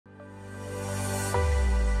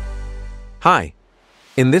Hi!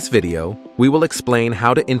 In this video, we will explain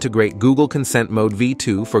how to integrate Google Consent Mode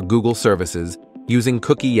v2 for Google services using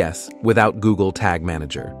CookieYes without Google Tag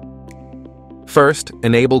Manager. First,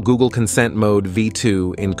 enable Google Consent Mode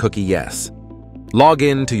v2 in CookieYes. Log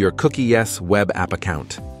in to your CookieYes web app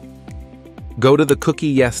account. Go to the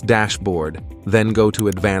CookieYes dashboard, then go to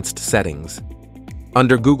Advanced Settings.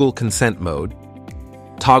 Under Google Consent Mode,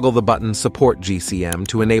 toggle the button Support GCM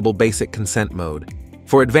to enable Basic Consent Mode.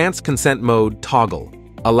 For Advanced Consent Mode, toggle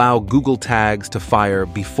Allow Google Tags to fire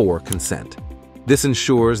before consent. This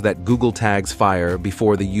ensures that Google Tags fire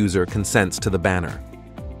before the user consents to the banner.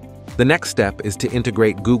 The next step is to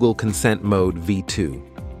integrate Google Consent Mode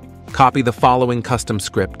v2. Copy the following custom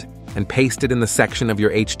script and paste it in the section of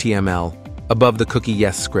your HTML above the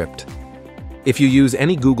CookieYes script. If you use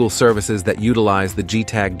any Google services that utilize the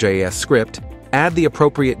gtag.js script, add the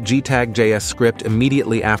appropriate gtag.js script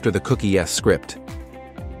immediately after the CookieYes script.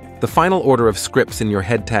 The final order of scripts in your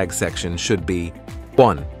head tag section should be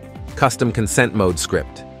 1. Custom Consent Mode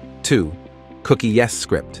script 2. CookieYes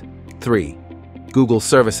script 3. Google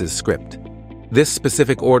Services script. This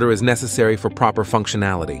specific order is necessary for proper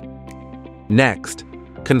functionality. Next,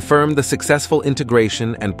 confirm the successful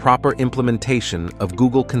integration and proper implementation of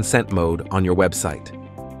Google Consent Mode on your website.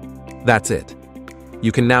 That's it.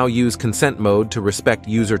 You can now use Consent Mode to respect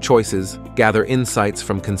user choices, gather insights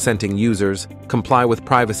from consenting users, comply with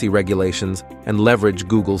privacy regulations, and leverage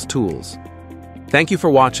Google's tools. Thank you for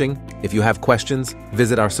watching. If you have questions,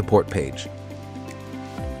 visit our support page.